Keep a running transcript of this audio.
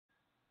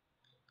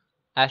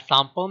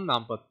Example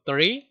number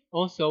 3.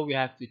 Also, we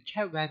have to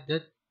check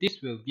whether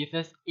this will give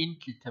us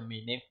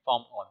indeterminate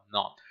form or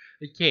not.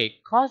 Okay,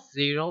 cos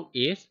 0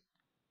 is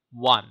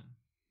 1.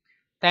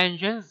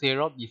 Tangent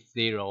 0 is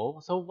 0.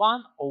 So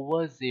 1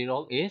 over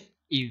 0 is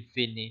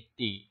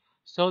infinity.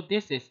 So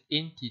this is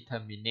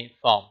indeterminate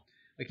form.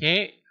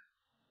 Okay,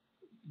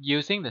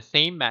 using the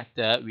same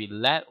method, we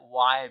let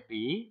y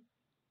be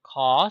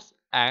cos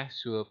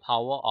x to the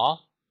power of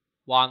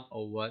 1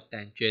 over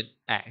tangent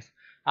x.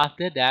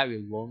 After that, we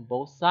roll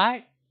both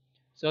sides.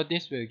 So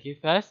this will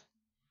give us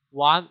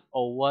 1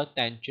 over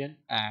tangent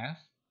x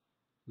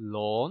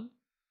ln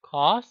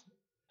cos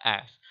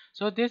x.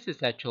 So this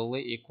is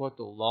actually equal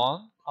to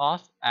ln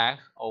cos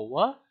x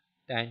over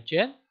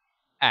tangent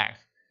x.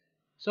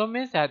 So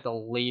means that the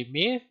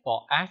limit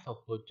for x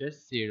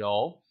approaches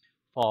 0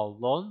 for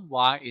ln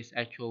y is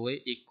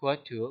actually equal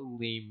to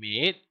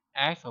limit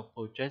x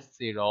approaches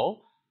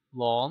 0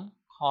 ln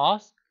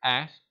cos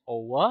x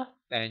over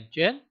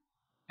tangent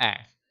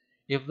x.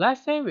 If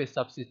let's say we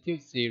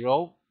substitute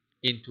 0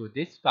 into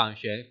this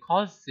function,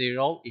 cos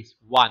 0 is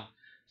 1.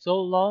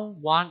 So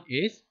ln 1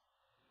 is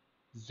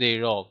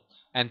 0.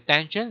 And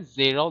tangent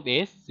 0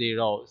 is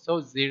 0.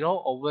 So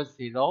 0 over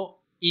 0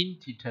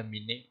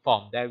 indeterminate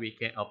form that we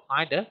can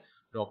apply the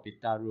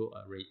L'Hopital rule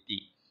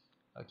already.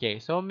 Okay,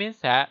 so means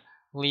that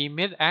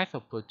limit x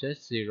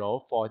approaches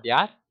 0 for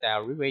their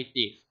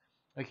derivatives.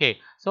 Okay,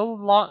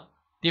 so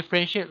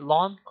differentiate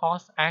ln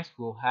cos x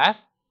will have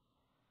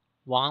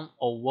 1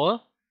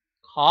 over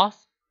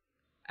cos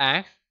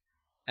x,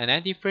 and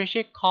then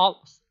differentiate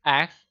cos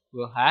x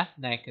will have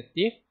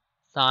negative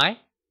sine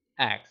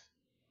x.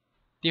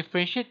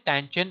 Differentiate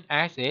tangent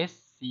x is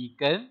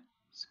secant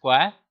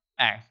square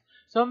x.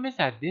 So it means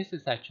that this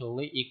is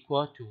actually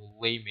equal to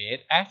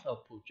limit x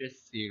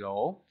approaches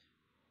 0.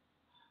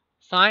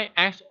 Sine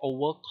x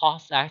over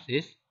cos x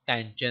is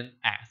tangent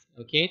x.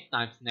 Okay,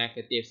 times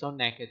negative. So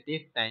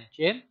negative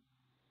tangent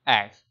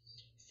x.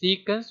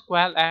 Secant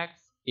square x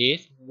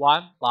is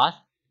 1 plus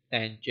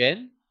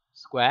tangent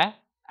square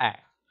x.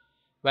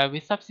 When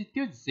we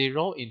substitute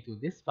 0 into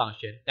this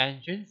function,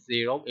 tangent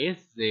 0 is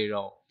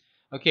 0.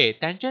 Okay,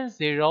 tangent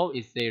 0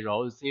 is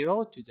 0.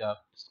 0 to the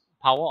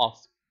power of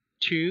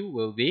 2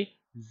 will be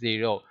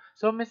 0.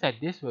 So it means that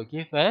this will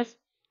give us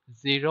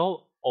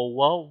 0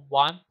 over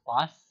 1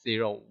 plus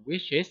 0,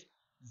 which is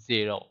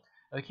 0.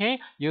 Okay,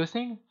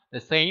 using the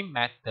same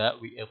method,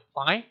 we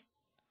apply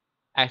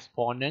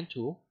exponent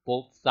to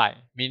both sides,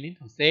 meaning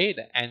to say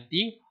the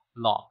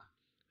anti-log.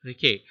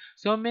 Okay,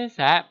 so it means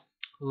that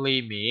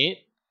limit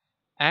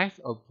x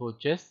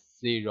approaches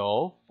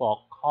 0 for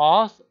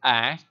cos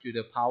x to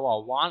the power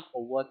of 1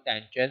 over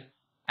tangent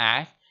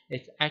x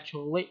is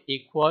actually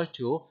equal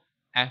to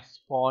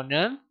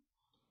exponent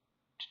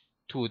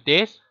to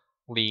this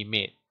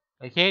limit.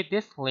 Okay,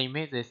 this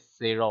limit is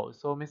 0,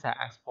 so means that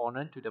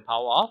exponent to the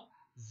power of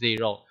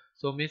 0.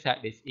 So means that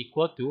it's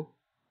equal to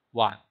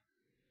 1.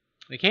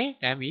 Okay,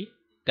 then we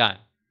done.